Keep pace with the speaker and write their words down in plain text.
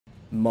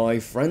My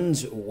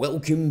friends,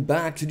 welcome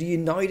back to the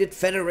United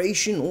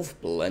Federation of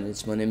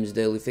Planets. My name is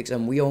Dailyfix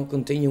and we are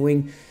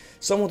continuing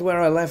somewhat where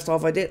I left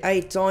off. I did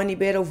a tiny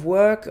bit of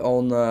work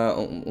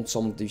on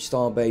some of the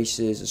star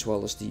bases as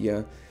well as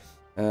the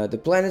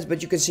planets,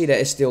 but you can see there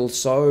is still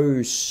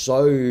so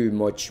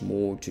much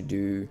more to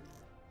do.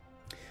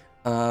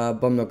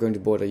 But I'm not going to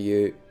bother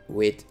you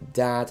with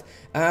that.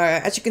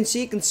 As you can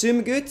see,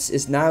 consumer goods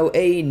is now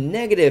a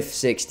negative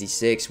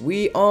 66.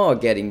 We are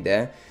getting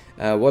there.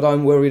 What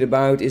I'm worried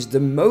about is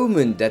the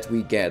moment that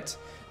we get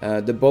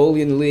the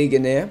Bolian League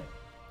in there.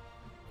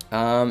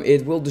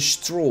 It will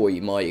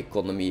destroy my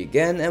economy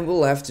again and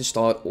we'll have to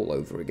start all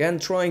over again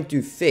trying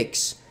to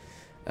fix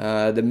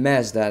the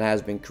mess that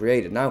has been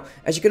created. Now,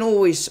 as you can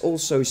always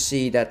also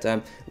see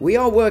that we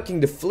are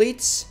working the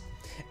fleets.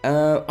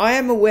 I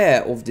am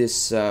aware of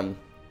this, how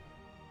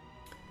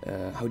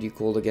do you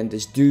call it again,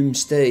 this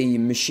Doomsday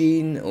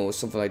machine or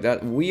something like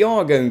that. We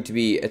are going to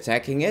be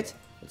attacking it.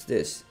 What's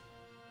this?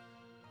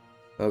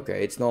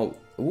 Okay, it's not...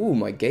 Ooh,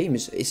 my game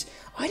is...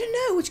 I don't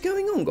know what's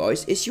going on,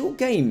 guys. Is your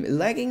game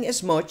lagging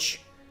as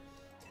much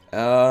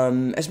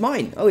as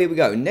mine? Oh, here we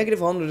go.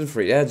 Negative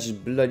 103. That's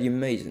bloody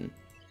amazing.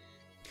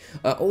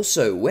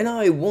 Also, when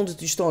I wanted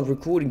to start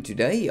recording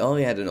today,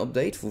 I had an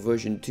update for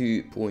version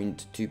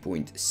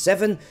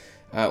 2.2.7.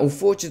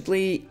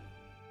 Unfortunately,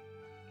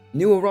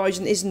 New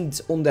Horizon isn't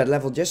on that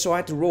level just, so I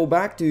had to roll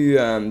back to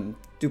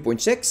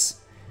 2.6.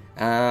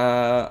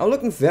 I'm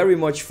looking very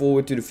much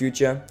forward to the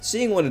future,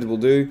 seeing what it will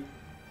do.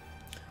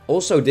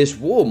 Also, this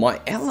war,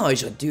 my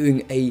allies are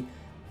doing a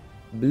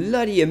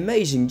bloody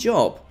amazing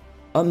job.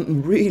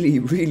 I'm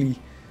really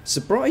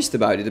surprised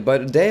about it.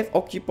 But they have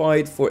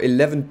occupied for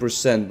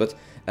 11%. But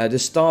the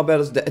star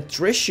battles, the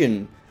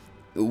attrition,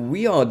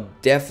 we are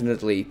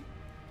definitely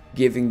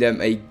giving them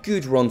a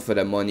good run for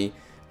their money.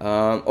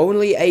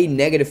 Only a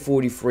negative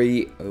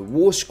 43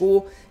 war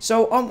score.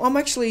 So I'm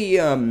actually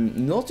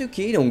not too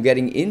keen on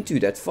getting into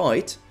that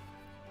fight.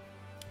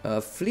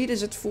 Fleet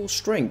is at full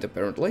strength,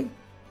 apparently.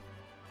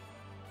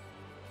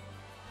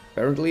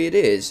 Apparently it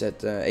is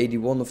at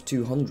 81 of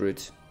 200.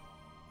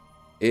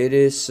 It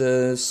is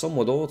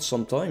somewhat odd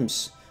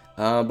sometimes.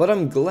 But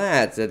I'm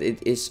glad that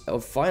it is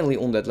finally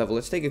on that level.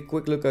 Let's take a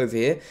quick look over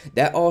here.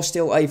 There are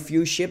still a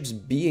few ships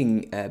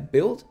being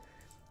built.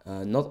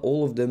 Not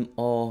all of them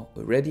are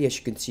ready, as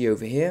you can see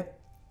over here.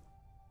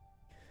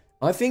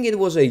 I think it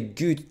was a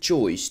good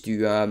choice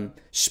to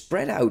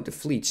spread out the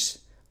fleets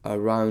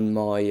around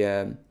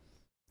my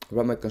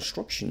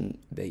construction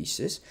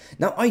bases.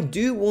 Now, I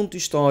do want to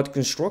start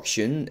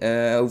construction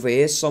over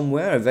here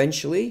somewhere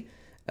eventually.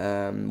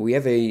 We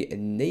have a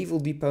naval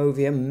depot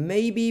over here.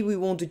 Maybe we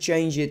want to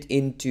change it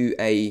into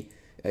a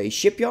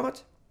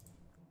shipyard.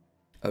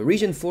 A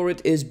reason for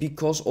it is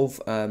because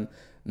of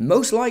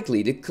most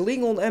likely the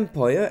Klingon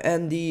Empire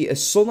and the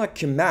Sona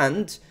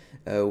Command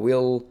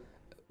will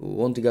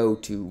want to go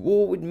to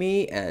war with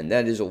me, and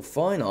that is all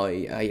fine.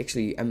 I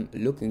actually am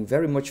looking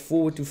very much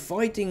forward to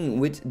fighting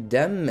with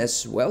them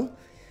as well.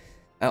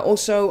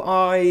 Also,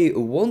 I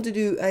want to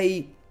do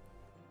a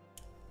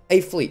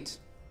fleet.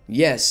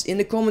 Yes, in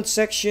the comment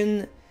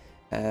section,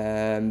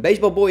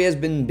 Baseball Boy has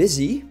been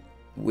busy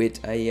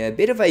with a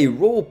bit of a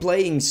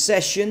role-playing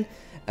session.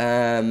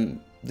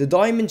 The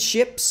diamond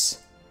ships,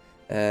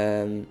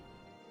 and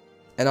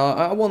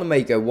I want to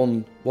make a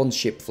one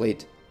ship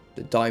fleet,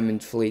 the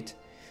diamond fleet.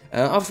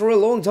 After a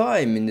long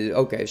time in the...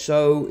 Okay,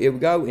 so here we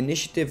go.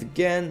 Initiative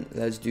again.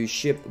 Let's do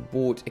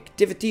shipboard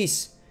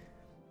activities.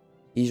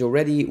 He's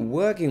already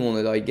working on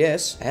it, I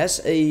guess.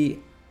 As a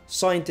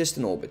scientist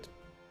in orbit.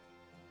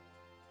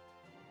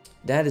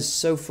 That is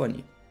so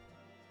funny.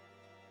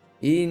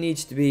 He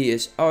needs to be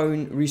his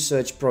own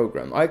research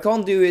program. I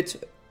can't do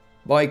it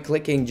by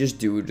clicking just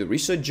do the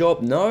research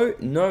job. No.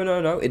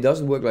 It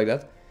doesn't work like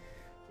that.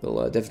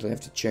 We'll definitely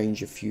have to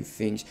change a few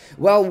things.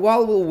 Well,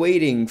 while we're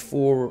waiting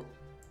for...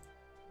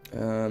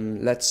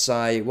 let's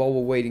say while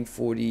we're waiting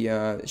for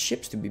the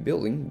ships to be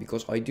building,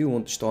 because I do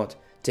want to start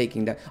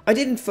taking that. I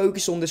didn't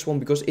focus on this one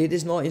because it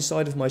is not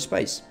inside of my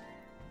space.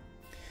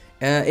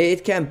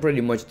 It can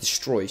pretty much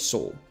destroy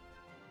Sol.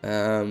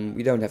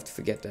 We don't have to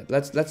forget that.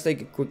 Let's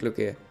take a quick look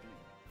here.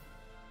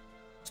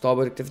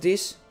 Starboard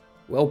activities.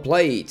 Well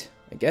played,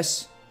 I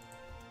guess.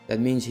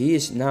 That means he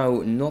is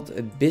now not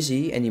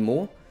busy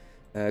anymore.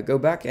 Go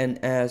back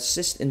and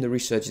assist in the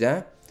research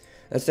there.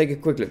 Let's take a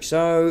quick look.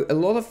 So, a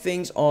lot of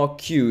things are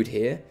queued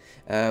here.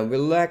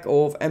 With lack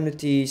of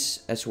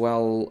amenities as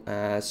well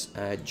as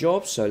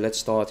jobs. So, let's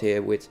start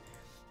here with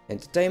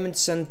entertainment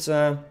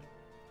center.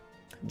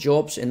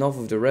 Jobs, enough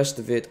of the rest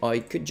of it. I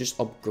could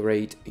just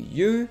upgrade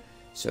you.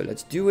 So,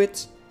 let's do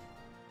it.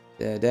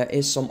 There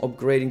is some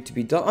upgrading to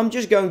be done. I'm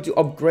just going to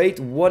upgrade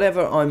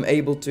whatever I'm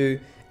able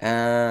to.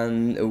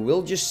 And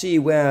we'll just see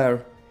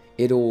where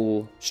it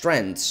all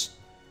strands.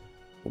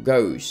 Or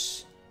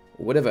goes.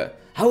 Or whatever.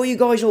 How are you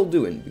guys all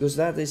doing? Because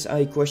that is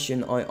a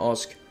question I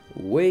ask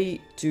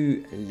way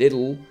too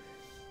little.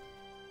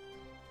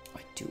 I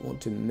do want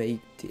to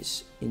make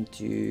this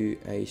into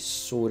a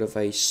sort of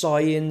a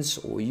science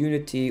or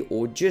unity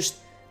or just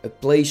a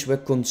place where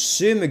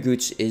consumer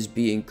goods is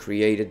being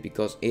created,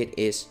 because it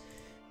is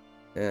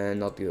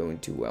not going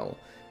too well.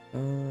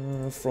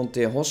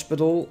 Frontier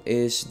Hospital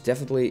is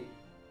definitely...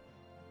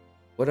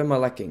 What am I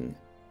lacking?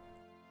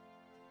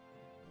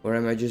 Or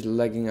am I just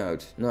lagging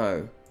out?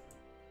 No.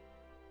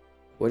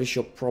 What is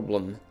your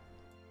problem?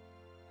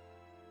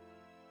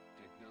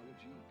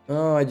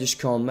 Oh, I just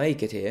can't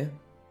make it here,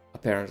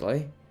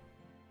 apparently.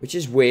 Which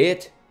is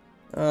weird.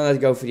 Let's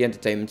go for the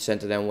entertainment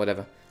center then,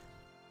 whatever.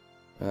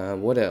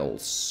 What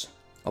else?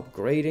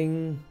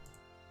 Upgrading.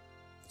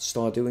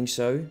 Start doing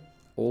so.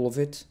 All of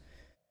it.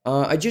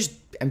 I just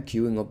am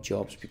queuing up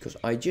jobs because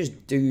I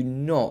just do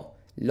not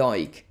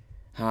like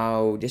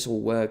how this all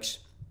works.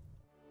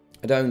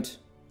 I don't.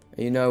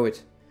 You know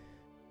it.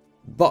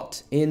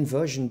 But in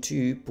version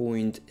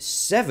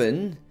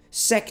 2.7,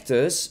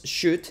 sectors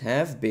should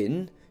have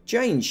been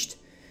changed.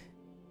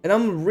 And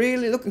I'm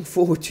really looking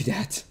forward to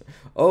that.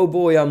 Oh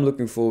boy, I'm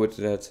looking forward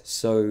to that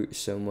so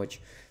much.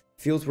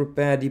 Field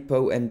repair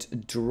depot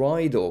and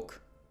dry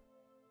dock.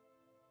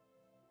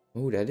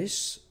 Oh, that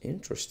is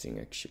interesting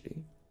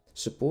actually.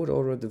 Support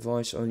auto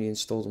device only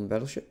installed on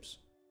battleships.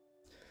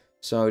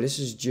 So this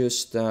is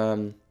just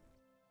hull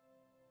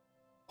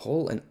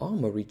and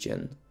armor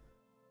regen.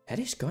 That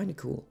is kind of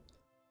cool.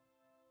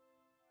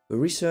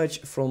 Research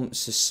from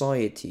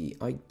society.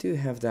 I do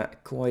have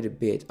that quite a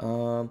bit.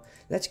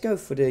 Let's go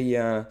for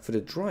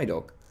the dry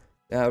dock.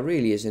 That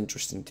really is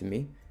interesting to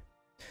me.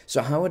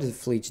 So how are the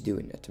fleets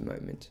doing at the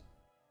moment?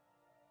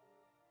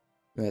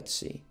 Let's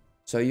see.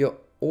 So you're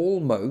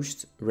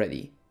almost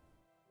ready.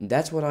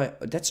 That's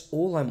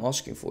all I'm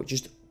asking for.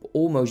 Just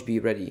almost be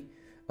ready.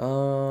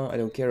 I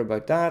don't care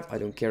about that. I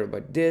don't care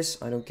about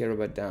this. I don't care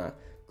about that.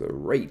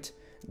 Great.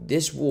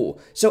 This war.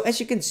 So as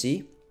you can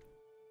see,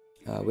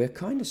 we're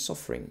kind of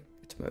suffering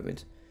at the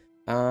moment.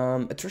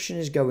 Attrition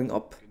is going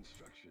up.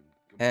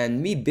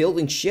 And me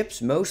building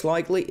ships most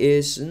likely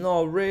is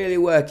not really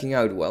working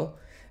out well.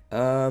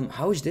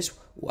 How is this?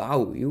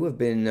 Wow, you have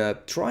been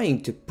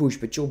trying to push,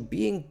 but you're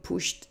being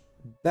pushed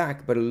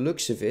back by the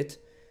looks of it.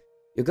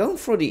 You're going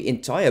for the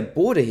entire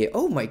border here.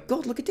 Oh my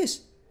god, look at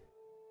this.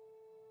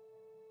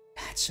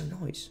 That's so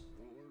nice.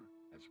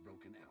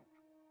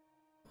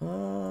 I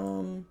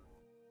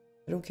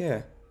don't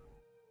care.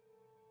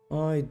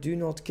 I do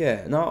not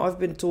care. Now, I've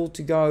been told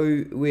to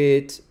go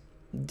with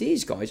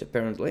these guys,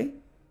 apparently.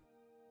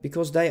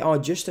 Because they are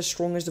just as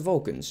strong as the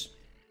Vulcans.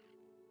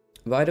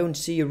 But I don't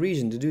see a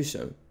reason to do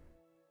so.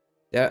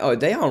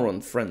 They are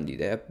unfriendly.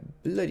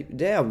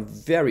 They are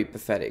very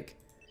pathetic.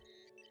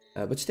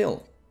 But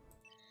still.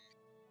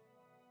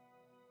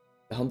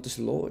 The Hunter's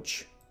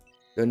Lodge.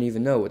 Don't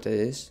even know what that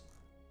is.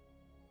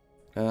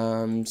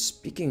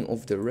 Speaking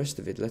of the rest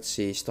of it, let's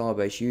see.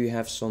 Starbase, you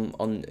have some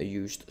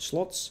unused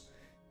slots.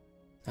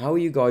 How are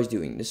you guys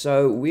doing?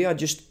 So we are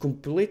just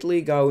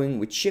completely going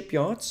with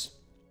shipyards.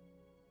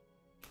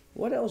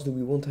 What else do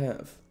we want to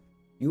have?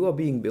 You are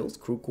being built,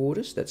 crew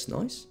quarters, that's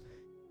nice.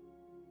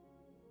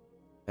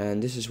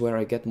 And this is where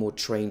I get more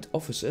trained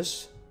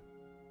officers.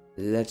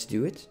 Let's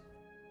do it.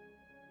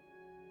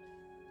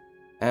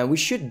 And we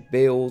should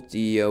build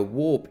the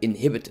warp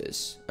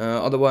inhibitors.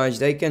 Otherwise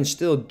they can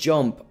still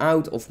jump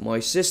out of my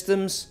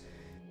systems.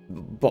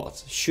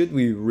 But should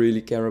we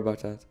really care about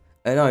that?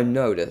 And I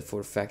know that for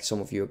a fact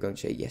some of you are going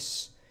to say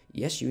yes.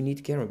 Yes, you need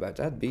to care about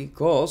that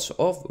because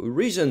of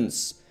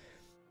reasons.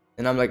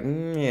 And I'm like,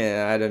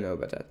 yeah, I don't know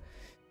about that.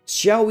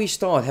 Shall we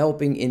start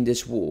helping in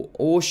this war?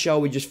 Or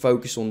shall we just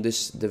focus on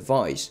this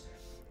device?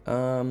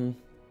 I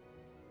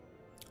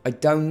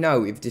don't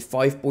know if the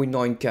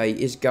 5.9k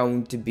is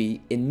going to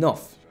be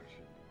enough.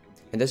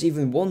 And there's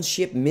even one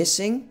ship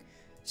missing.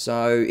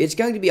 So it's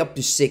going to be up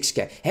to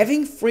 6k.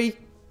 Having three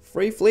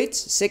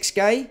fleets,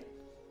 6k.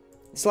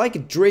 It's like a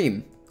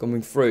dream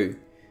coming through.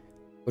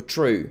 Or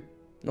true.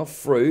 Not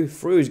through.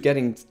 Through is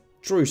getting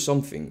through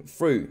something.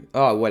 Through.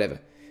 Oh, whatever.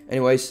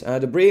 Anyways,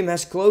 the Bream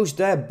has closed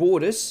their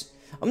borders.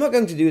 I'm not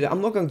going to do that.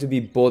 I'm not going to be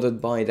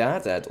bothered by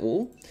that at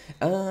all.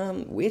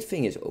 Weird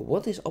thing is,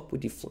 what is up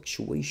with the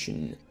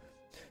fluctuation?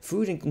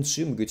 Food and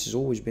consumer goods has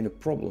always been a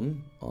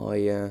problem.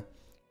 I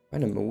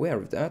am aware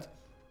of that.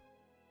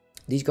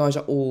 These guys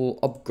are all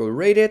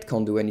upgraded.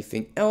 Can't do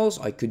anything else.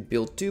 I could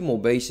build 2 more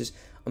bases.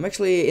 I'm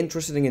actually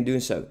interested in doing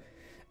so.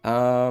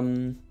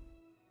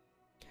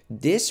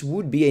 This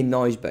would be a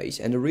nice base.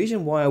 And the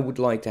reason why I would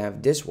like to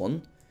have this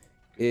one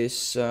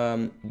is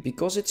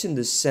because it's in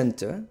the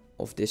center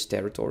of this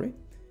territory.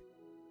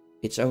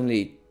 It's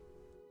only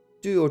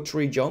 2 or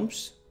 3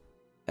 jumps.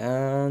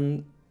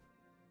 And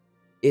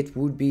it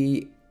would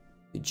be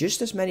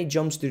just as many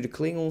jumps to the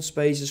Klingon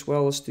space as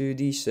well as to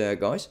these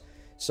guys.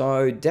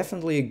 So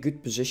definitely a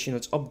good position.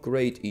 Let's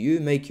upgrade you,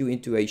 make you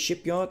into a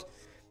shipyard.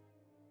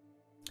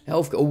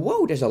 Health. Oh,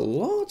 whoa, there's a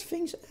lot of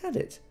things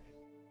added.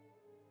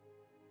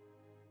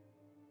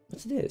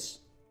 What's this?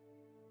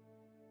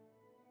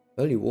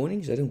 Early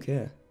warnings? I don't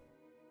care.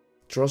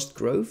 Trust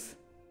growth.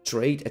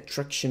 Trade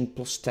attraction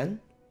 +10.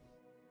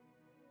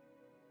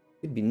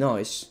 It'd be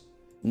nice.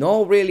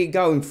 not really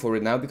going for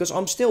it now, because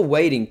I'm still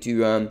waiting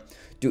to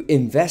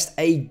invest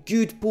a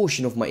good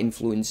portion of my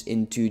influence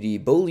into the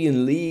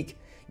Bullion League,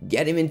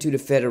 get him into the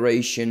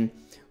Federation,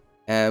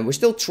 and we're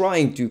still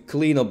trying to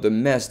clean up the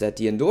mess that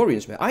the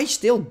Andorians made. I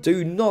still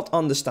do not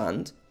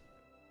understand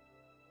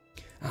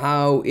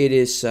how it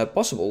is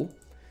possible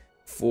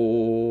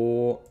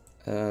for,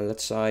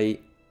 let's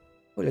say,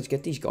 well, let's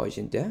get these guys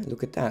in there.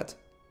 Look at that.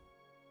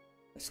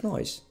 That's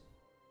nice.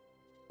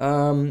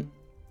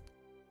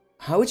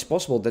 How it's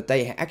possible that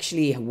they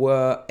actually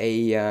were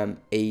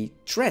a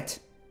threat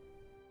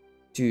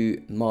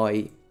to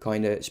my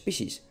kind of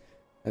species.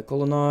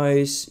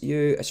 Colonize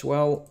you as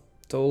well.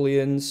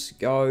 Tolians,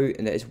 go.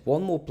 And there is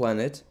one more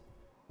planet.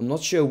 I'm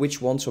not sure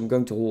which one, so I'm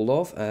going to hold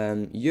off.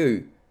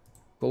 You,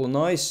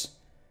 colonize.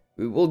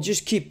 We will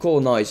just keep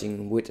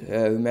colonizing with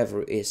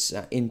whomever is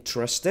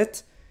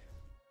interested.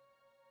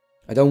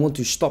 I don't want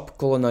to stop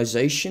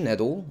colonization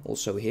at all,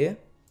 also here.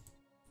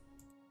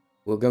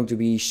 We're going to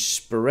be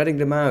spreading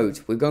them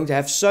out. We're going to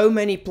have so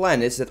many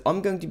planets that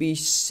I'm going to be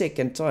sick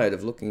and tired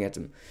of looking at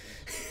them.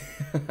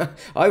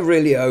 I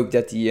really hope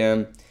that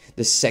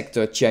the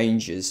sector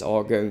changes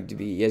are going to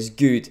be as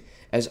good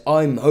as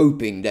I'm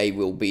hoping they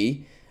will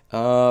be.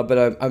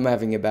 But I'm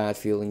having a bad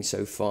feeling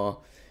so far.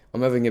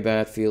 I'm having a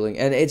bad feeling.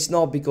 And it's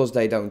not because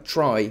they don't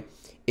try.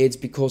 It's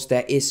because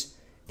there is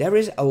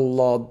a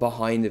lot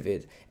behind of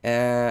it.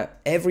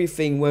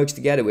 Everything works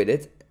together with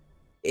it.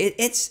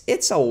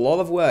 It's a lot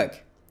of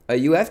work.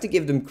 You have to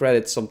give them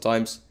credit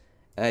sometimes.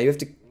 You have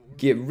to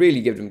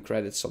really give them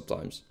credit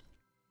sometimes.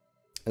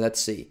 Let's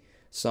see.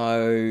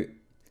 So,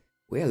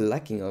 we're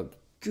lacking a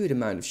good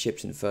amount of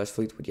ships in the first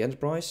fleet with the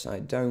Enterprise. I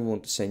don't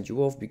want to send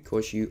you off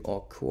because you are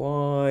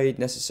quite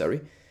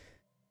necessary.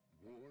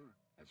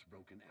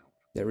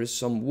 There is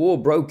some war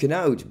broken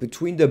out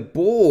between the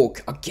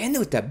Borg. Again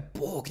with the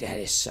Borg, that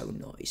is so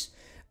nice.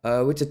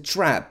 With the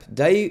trap,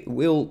 they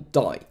will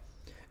die.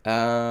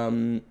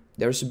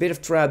 There's a bit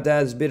of trap there,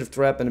 there's a bit of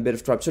trap and a bit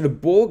of trap. So the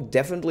Borg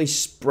definitely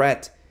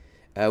spread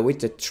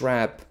with the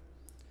trap.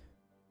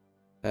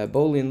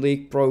 Bolian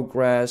League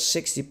progress,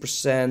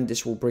 60%.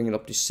 This will bring it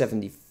up to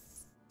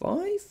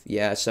 75?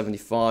 Yeah,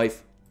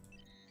 75.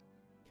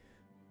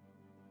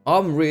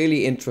 I'm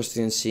really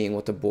interested in seeing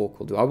what the Borg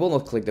will do. I will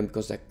not click them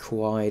because they're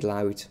quite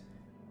loud.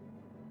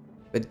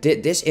 But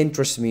this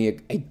interests me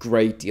a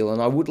great deal.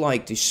 And I would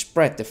like to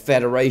spread the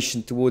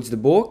Federation towards the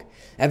Borg.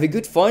 Have a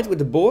good fight with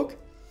the Borg.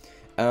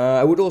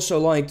 I would also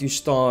like to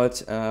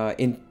start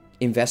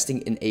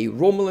investing in a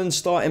Romulan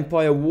Star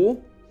Empire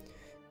war.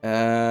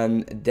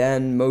 And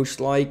then most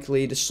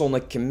likely the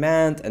Sonic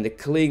Command and the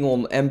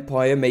Klingon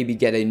Empire maybe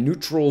get a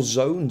neutral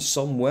zone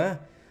somewhere.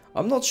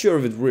 I'm not sure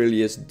if it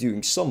really is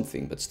doing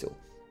something, but still.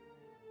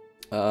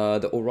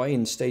 The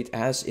Orion State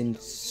has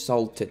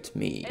insulted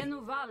me.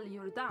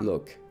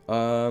 Look,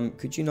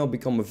 could you not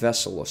become a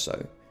vessel or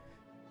so?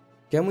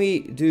 Can we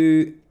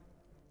do...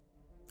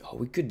 Oh,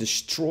 we could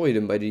destroy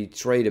them by the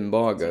trade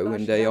embargo,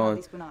 and they are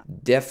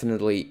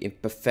definitely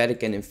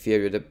pathetic and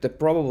inferior. They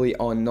probably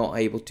are not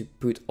able to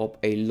put up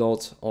a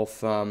lot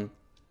of a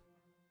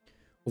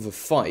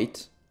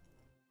fight.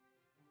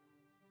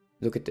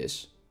 Look at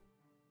this.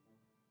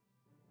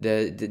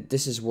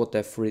 This is what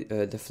the fleet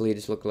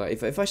is looking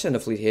like. If I send a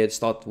fleet here to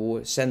start the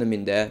war, send them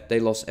in there. They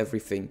lost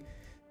everything.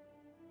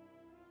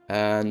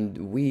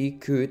 And we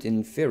could,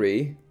 in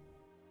theory...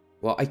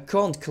 Well, I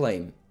can't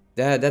claim.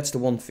 That's the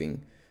one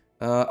thing.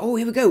 Oh,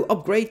 here we go.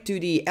 Upgrade to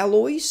the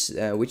alloys,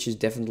 which is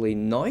definitely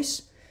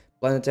nice.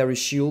 Planetary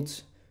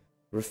shield,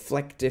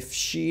 reflective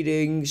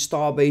sheeting,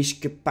 starbase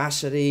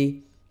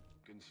capacity.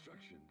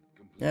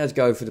 Let's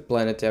go for the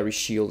planetary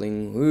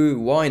shielding. Ooh,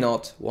 why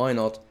not? Why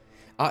not?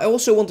 I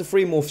also want to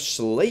free more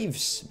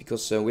slaves,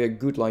 because we're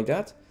good like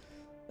that.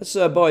 Let's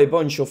buy a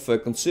bunch of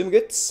consumer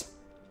goods.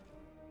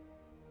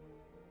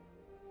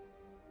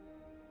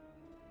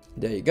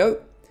 There you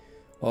go.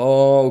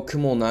 Oh,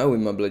 come on now with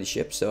my bloody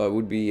ship. So I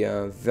would be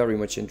very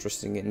much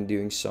interested in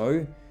doing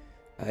so.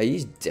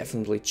 He's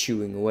definitely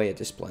chewing away at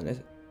this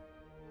planet.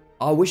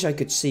 I wish I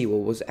could see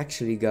what was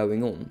actually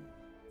going on.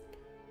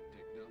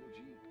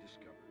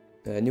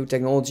 New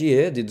technology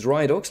here, the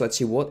dry docks. Let's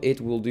see what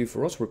it will do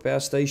for us. Repair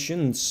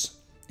stations,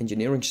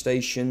 engineering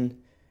station,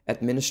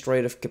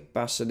 administrative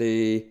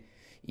capacity.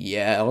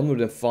 Yeah,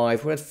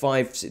 105. We're at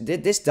 5.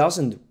 This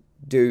doesn't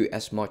do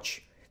as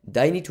much.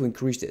 They need to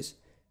increase this.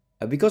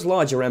 Because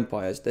larger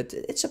empires,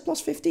 it's a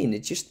plus 15.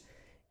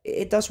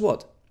 It does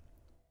what?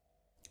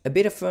 A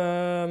bit of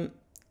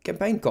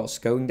campaign costs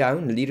going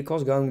down, leader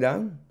costs going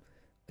down,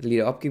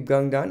 leader upkeep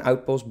going down,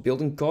 outpost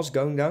building costs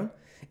going down.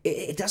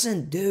 It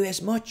doesn't do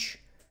as much.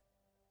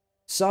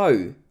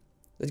 So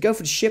let's go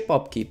for the ship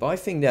upkeep. I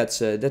think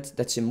that's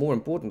a more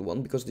important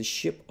one, because the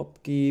ship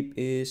upkeep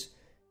is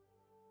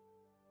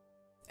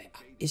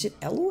it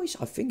alloys?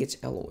 I think it's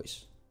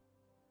alloys.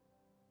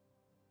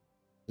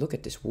 Look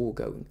at this war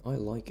going. I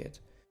like it.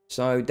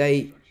 So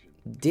they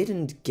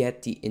didn't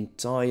get the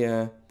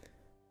entire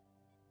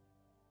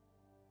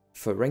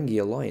Ferengi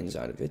Alliance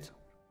out of it.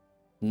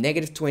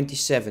 Negative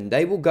 27.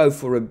 They will go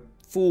for a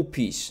full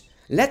piece.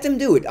 Let them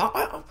do it.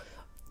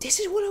 This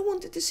is what I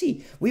wanted to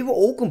see. We were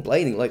all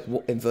complaining, like,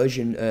 in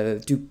version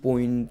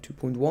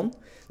 2.2.1,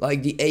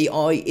 like, the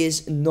AI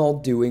is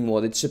not doing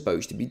what it's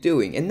supposed to be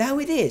doing. And now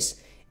it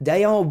is.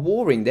 They are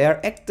warring. They are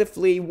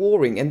actively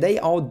warring. And they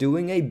are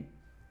doing a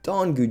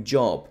darn good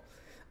job.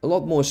 A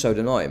lot more so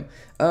than I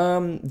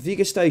am.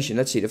 Vega Station.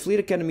 Let's see. The Fleet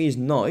Academy is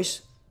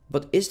nice.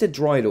 But is the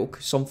dry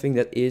dock something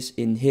that is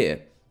in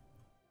here?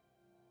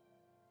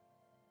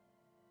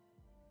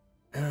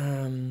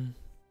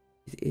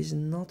 It is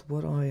not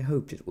what I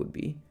hoped it would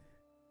be.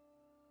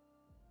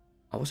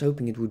 I was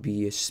hoping it would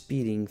be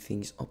speeding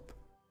things up.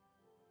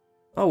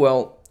 Oh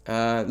well,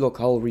 look,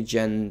 I'll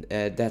regen,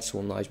 that's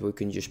all nice, but we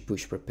can just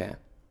push prepare.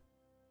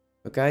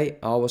 Okay,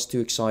 I was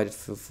too excited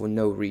for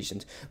no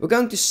reasons. We're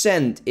going to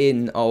send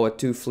in our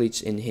 2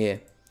 fleets in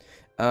here.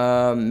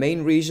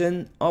 Main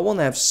reason, I want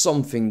to have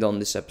something done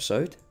this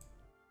episode.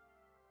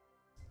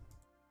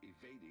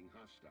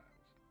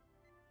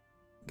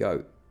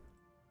 Go.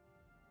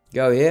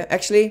 Go here.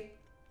 Actually,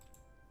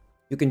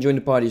 you can join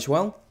the party as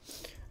well.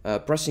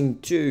 Pressing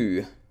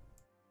 2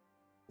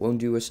 won't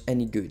do us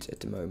any good at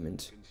the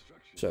moment.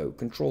 So,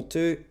 Control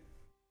 2.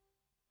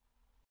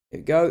 Here we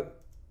go.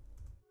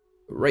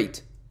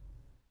 Great.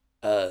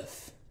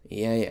 Earth.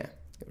 Yeah.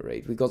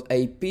 Great. We got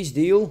a peace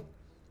deal.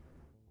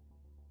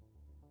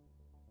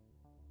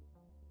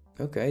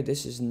 Okay,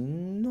 this is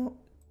not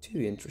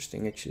too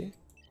interesting actually.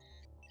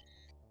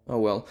 Oh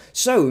well.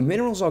 So,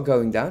 minerals are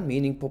going down,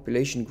 meaning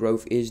population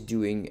growth is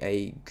doing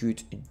a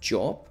good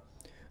job.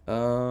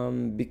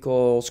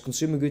 Because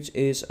consumer goods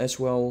is as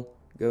well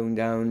going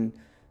down.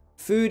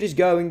 Food is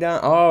going down.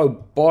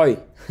 Oh boy.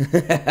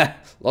 A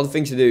lot of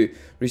things to do.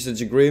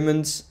 Research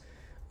agreements.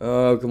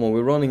 Oh, come on.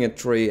 We're running at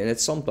 3 and it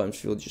sometimes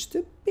feels just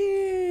a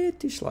bit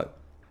too slow.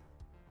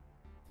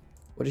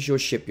 What is your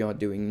shipyard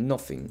doing?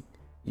 Nothing.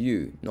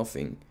 You,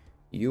 nothing.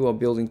 You are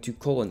building 2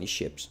 colony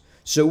ships.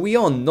 So we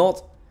are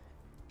not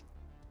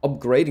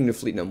upgrading the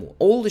fleet no more.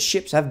 All the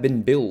ships have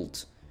been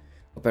built.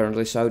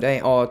 Apparently, so they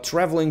are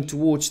traveling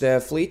towards their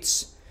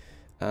fleets.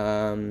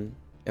 And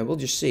we'll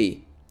just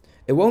see.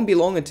 It won't be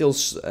long until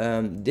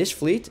this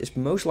fleet is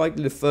most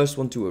likely the first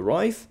one to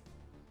arrive.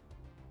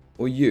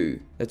 Or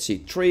you. Let's see.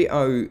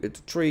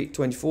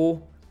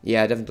 324.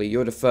 Yeah, definitely.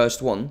 You're the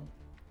first one.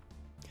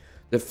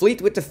 The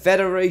fleet with the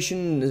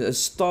Federation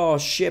star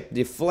ship,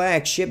 the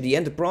flagship, the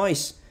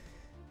Enterprise.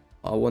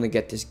 I want to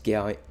get this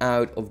guy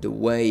out of the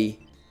way.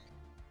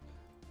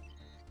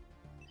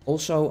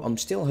 Also, I'm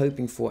still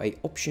hoping for an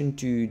option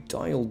to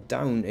dial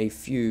down a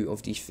few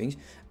of these things.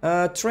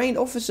 Trained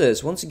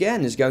officers, once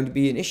again, is going to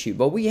be an issue.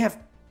 But we have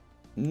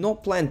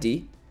not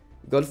plenty.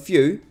 We've got a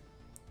few.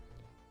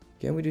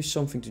 Can we do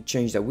something to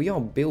change that? We are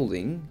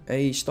building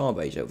a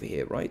starbase over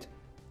here, right?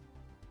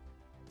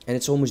 And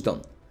it's almost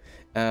done.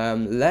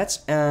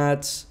 Let's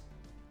add...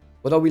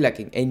 What are we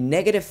lacking? A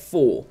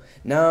 -4.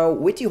 Now,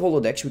 with the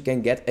holodecks, we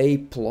can get a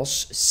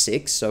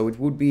 +6. So it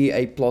would be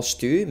a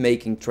 +2,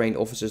 making trained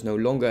officers no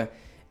longer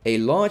a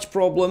large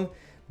problem.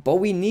 But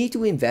we need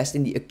to invest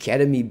in the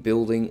academy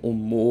building on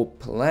more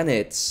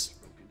planets.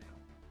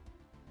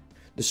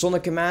 The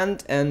Sonic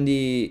Command and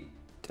the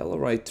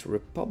Tellarite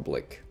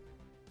Republic.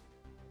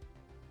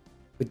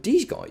 But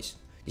these guys,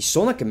 the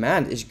Sonic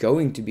Command is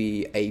going to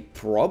be a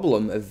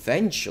problem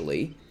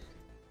eventually.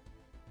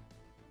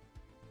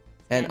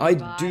 And I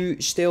do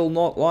still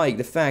not like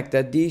the fact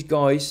that these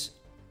guys...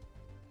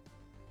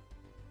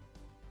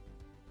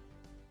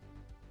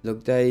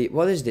 Look, they...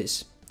 What is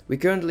this? We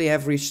currently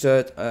have reached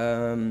of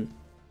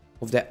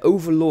their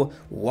overlord.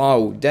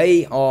 Wow,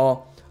 they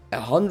are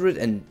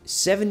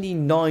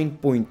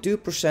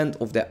 179.2%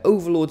 of their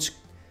overlord's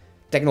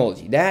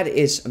technology. That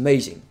is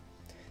amazing.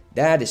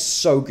 That is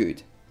so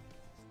good.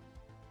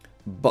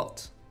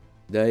 But...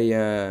 They,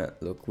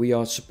 look, we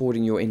are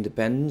supporting your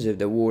independence. If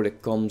the war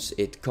that comes,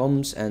 it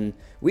comes. And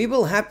we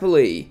will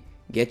happily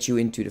get you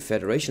into the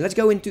Federation. Let's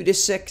go into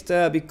this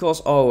sector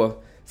because our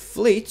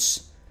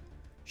fleets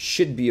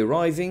should be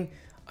arriving.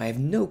 I have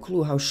no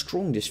clue how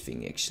strong this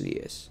thing actually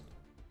is.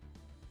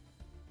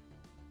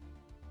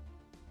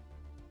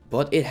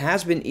 But it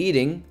has been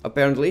eating,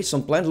 apparently,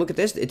 some plant. Look at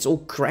this. It's all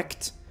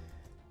cracked.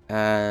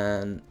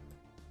 And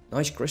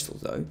nice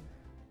crystals, though.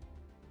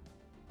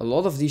 A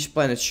lot of these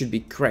planets should be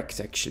cracked,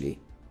 actually.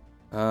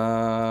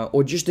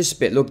 Or just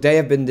disappeared. Look, they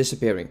have been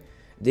disappearing.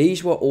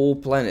 These were all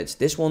planets.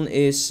 This one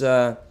is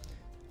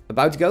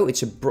about to go.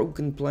 It's a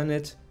broken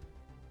planet.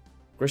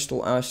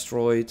 Crystal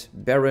asteroid.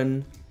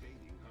 Barren.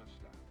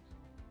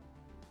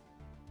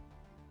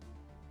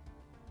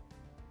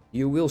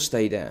 You will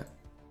stay there.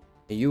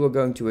 And you are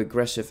going to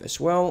aggressive as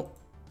well.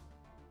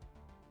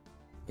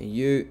 And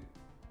you...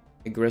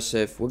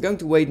 aggressive. We're going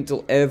to wait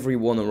until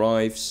everyone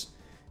arrives.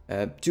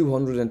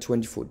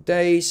 224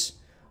 days.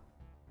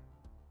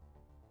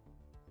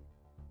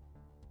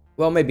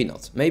 Well, maybe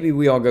not. Maybe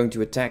we are going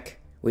to attack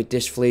with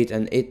this fleet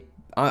and it...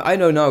 I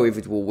don't know if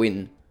it will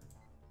win.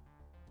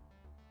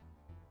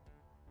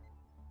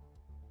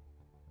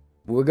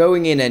 We're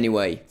going in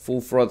anyway.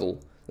 Full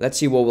throttle. Let's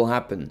see what will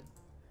happen.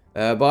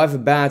 But I have a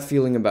bad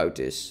feeling about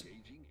this.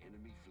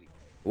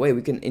 Wait,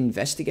 we can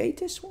investigate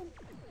this one?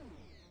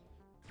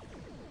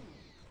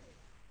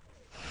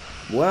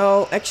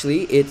 Well,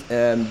 actually,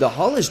 the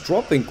hull is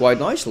dropping quite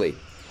nicely.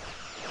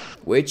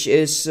 Which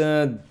is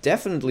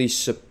definitely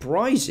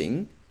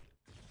surprising.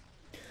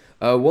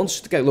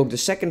 Okay, look, the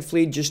second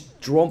fleet just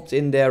dropped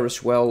in there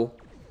as well.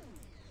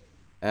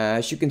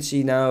 As you can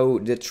see now,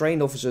 the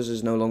trained officers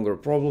is no longer a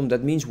problem.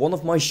 That means one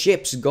of my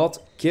ships got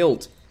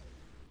killed.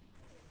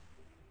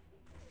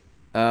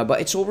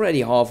 But it's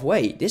already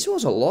halfway. This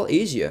was a lot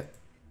easier.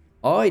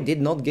 I did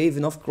not give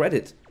enough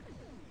credit.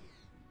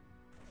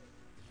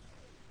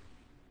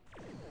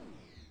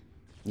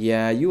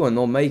 Yeah, you are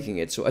not making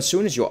it. So as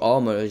soon as your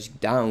armor is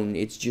down,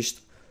 it's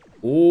just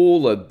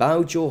all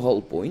about your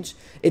hull points.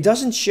 It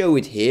doesn't show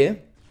it here.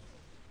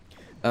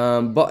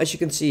 But as you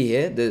can see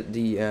here,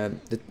 the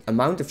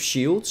amount of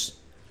shields,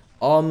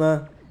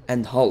 armor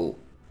and hull.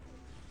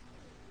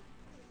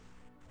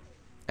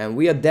 And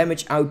we are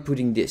damage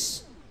outputting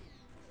this.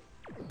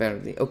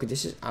 Apparently. Okay,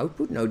 this is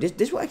output? No,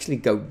 this will actually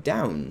go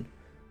down.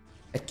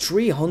 At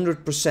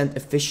 300%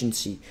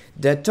 efficiency.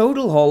 The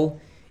total hull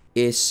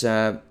is...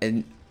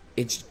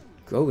 it's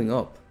going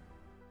up.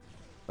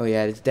 Oh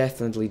yeah, it's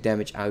definitely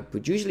damage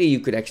output. Usually you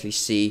could actually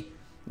see...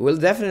 We'll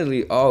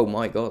definitely... Oh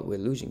my god, we're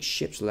losing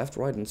ships left,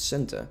 right and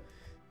center.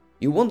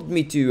 You wanted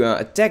me to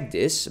attack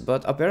this,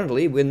 but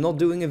apparently we're not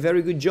doing a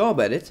very good job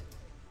at it.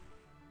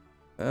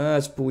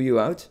 Let's pull you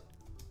out.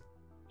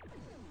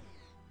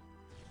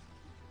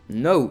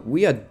 No,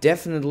 we are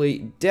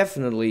definitely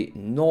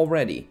not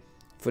ready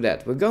for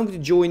that. We're going to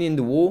join in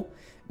the war.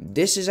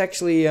 This is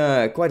actually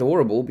quite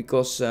horrible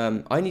because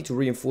I need to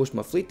reinforce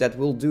my fleet. That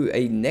will do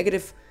a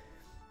negative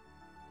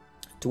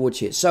towards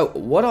here. So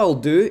what I'll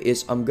do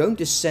is I'm going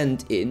to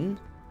send in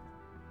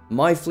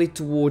my fleet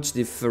towards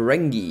the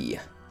Ferengi.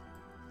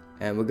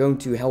 And we're going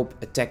to help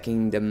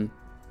attacking them.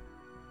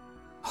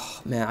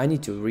 Oh, man, I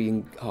need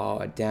to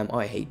oh, damn,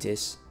 I hate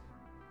this.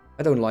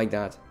 I don't like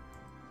that.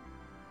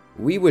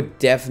 We were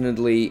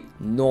definitely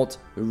not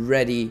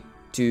ready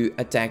to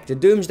attack the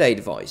Doomsday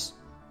device.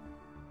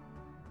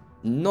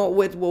 Not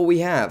with what we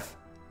have.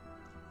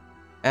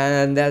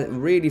 And that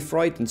really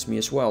frightens me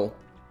as well.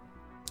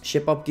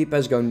 Ship upkeep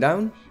has gone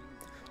down.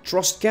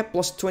 Trust cap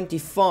plus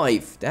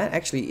 25. That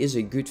actually is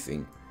a good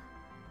thing.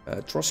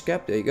 Trust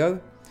cap, there you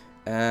go.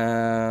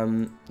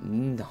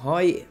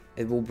 High,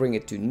 it will bring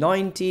it to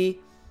 90.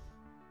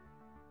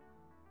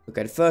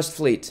 Okay, the first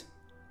fleet.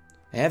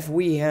 Do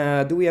we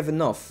have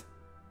enough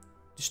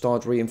to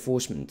start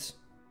reinforcement?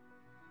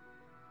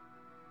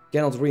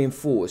 Cannot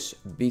reinforce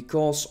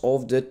because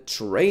of the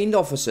trained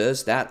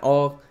officers that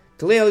are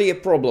clearly a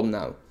problem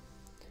now.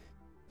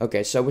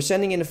 Okay, so we're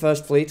sending in the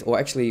first fleet, or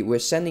actually we're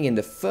sending in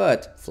the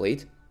third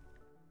fleet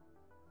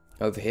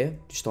over here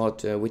to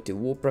start with the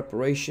war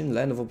preparation.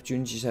 Land of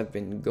opportunities have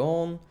been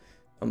gone.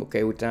 I'm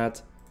okay with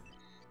that.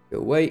 Go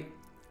away.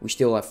 We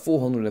still have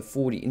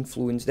 440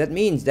 influence. That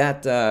means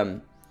that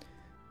the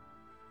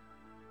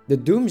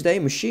Doomsday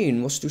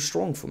machine was too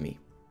strong for me.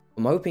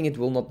 I'm hoping it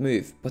will not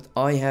move, but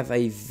I have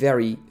a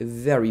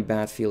very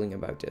bad feeling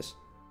about this.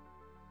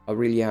 I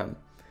really am.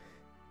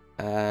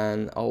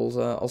 And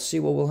I'll see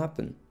what will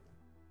happen.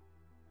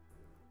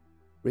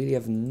 Really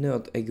have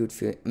not a good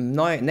feeling.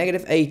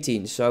 Negative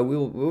 18, so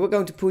we're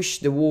going to push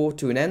the war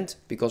to an end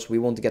because we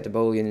want to get the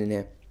Bolian in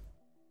here.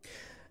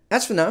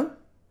 As for now,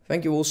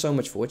 thank you all so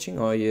much for watching.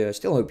 I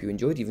still hope you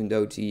enjoyed, even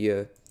though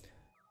the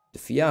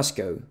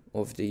fiasco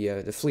of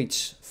the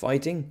fleets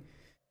fighting.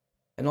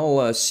 And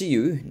I'll see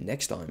you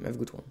next time. Have a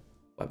good one.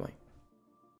 Bye bye.